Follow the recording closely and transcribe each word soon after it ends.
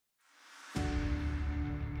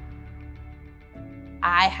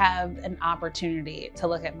I have an opportunity to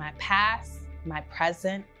look at my past, my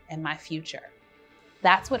present, and my future.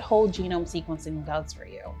 That's what whole genome sequencing does for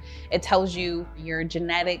you. It tells you your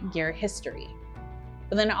genetic, your history,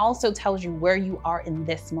 but then it also tells you where you are in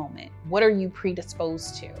this moment. What are you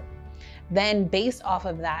predisposed to? Then based off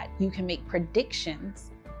of that, you can make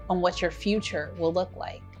predictions on what your future will look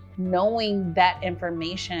like. Knowing that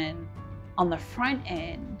information on the front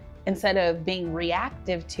end, instead of being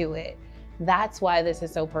reactive to it, that's why this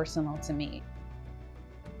is so personal to me.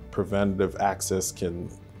 Preventative access can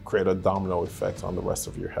create a domino effect on the rest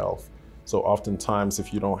of your health. So oftentimes,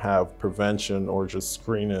 if you don't have prevention or just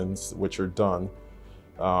screenings, which are done,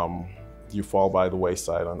 you fall by the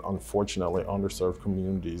wayside. And unfortunately, underserved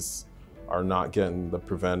communities are not getting the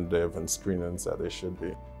preventative and screenings that they should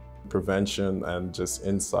be. Prevention and just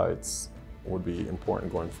insights would be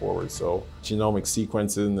important going forward. So genomic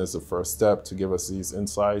sequencing is the first step to give us these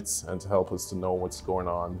insights and to help us to know what's going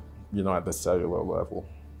on, at the cellular level.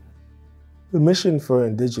 The mission for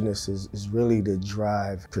IndyGeneUS is really to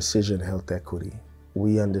drive precision health equity.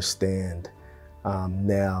 We understand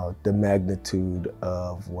now the magnitude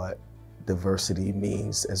of what diversity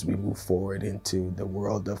means as we move forward into the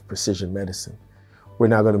world of precision medicine. We're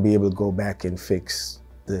not going to be able to go back and fix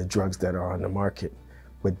the drugs that are on the market,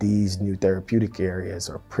 but these new therapeutic areas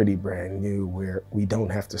are pretty brand new, where we don't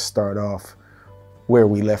have to start off where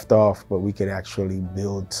we left off, but we could actually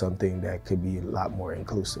build something that could be a lot more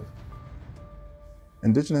inclusive.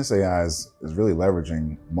 IndyGeneUS AI is really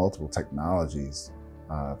leveraging multiple technologies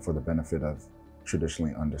for the benefit of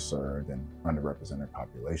traditionally underserved and underrepresented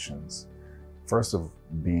populations. First of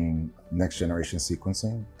being next generation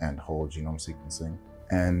sequencing and whole genome sequencing.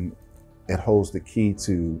 And it holds the key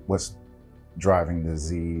to what's driving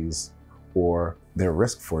disease or their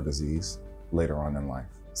risk for disease later on in life.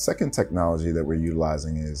 Second technology that we're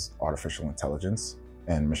utilizing is artificial intelligence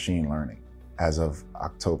and machine learning. As of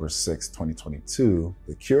October 6, 2022,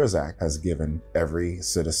 the Cures Act has given every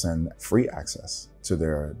citizen free access to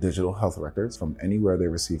their digital health records from anywhere they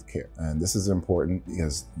receive care. And this is important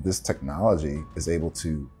because this technology is able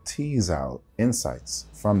to tease out insights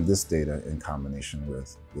from this data in combination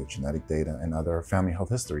with the genetic data and other family health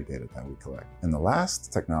history data that we collect. And the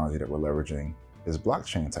last technology that we're leveraging is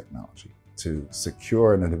blockchain technology to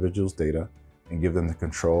secure an individual's data and give them the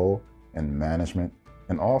control and management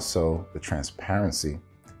and also the transparency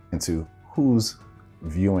into who's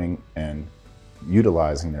viewing and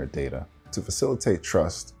utilizing their data to facilitate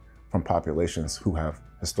trust from populations who have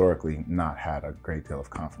historically not had a great deal of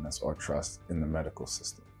confidence or trust in the medical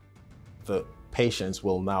system. The patients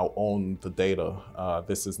will now own the data.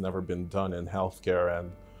 This has never been done in healthcare,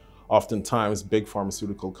 and oftentimes big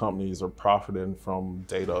pharmaceutical companies are profiting from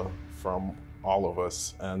data from all of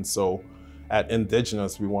us. And so at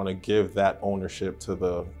IndyGeneUS, we want to give that ownership to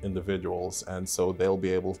the individuals, and so they'll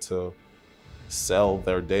be able to sell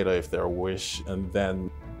their data if they wish, and then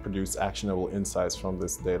produce actionable insights from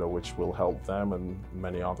this data, which will help them and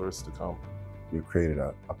many others to come. We've created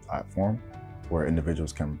a platform where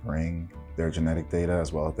individuals can bring their genetic data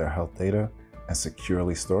as well as their health data and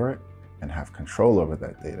securely store it and have control over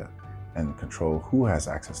that data and control who has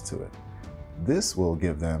access to it. This will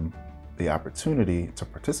give them the opportunity to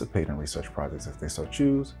participate in research projects if they so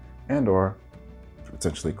choose, and/or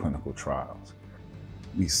potentially clinical trials.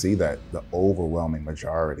 We see that the overwhelming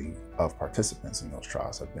majority of participants in those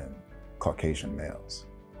trials have been Caucasian males.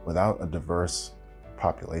 Without a diverse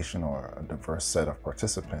population or a diverse set of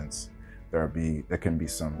participants, there can be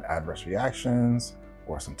some adverse reactions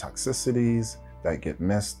or some toxicities that get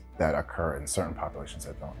missed that occur in certain populations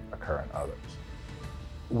that don't occur in others.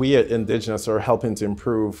 We at IndyGeneUS are helping to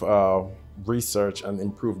improve research and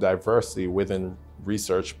improve diversity within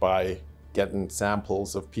research by getting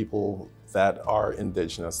samples of people that are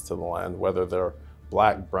indigenous to the land, whether they're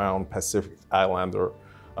Black, Brown, Pacific Islander.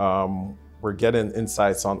 We're getting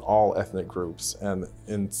insights on all ethnic groups,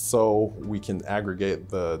 and so we can aggregate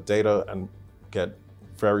the data and get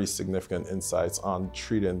very significant insights on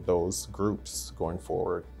treating those groups going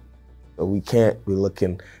forward. We can't be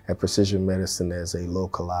looking at precision medicine as a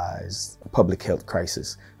localized public health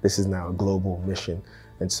crisis. This is now a global mission.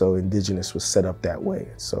 And so IndyGeneUS was set up that way.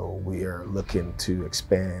 So we are looking to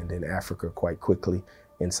expand in Africa quite quickly,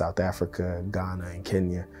 in South Africa, Ghana, and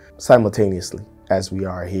Kenya, simultaneously as we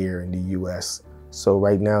are here in the US. So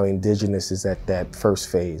right now IndyGeneUS is at that first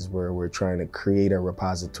phase where we're trying to create a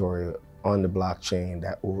repository on the blockchain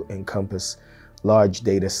that will encompass large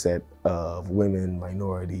data set of women,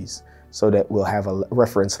 minorities, so that we'll have a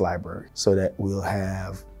reference library, so that we'll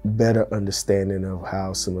have better understanding of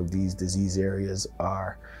how some of these disease areas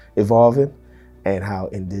are evolving, and how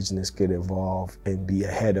indigenous could evolve and be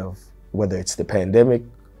ahead of whether it's the pandemic,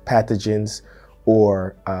 pathogens,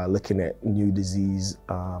 or looking at new disease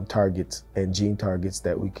targets and gene targets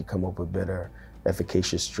that we could come up with better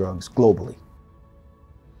efficacious drugs globally.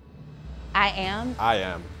 I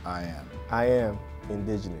am I am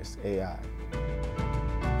IndyGeneUS AI.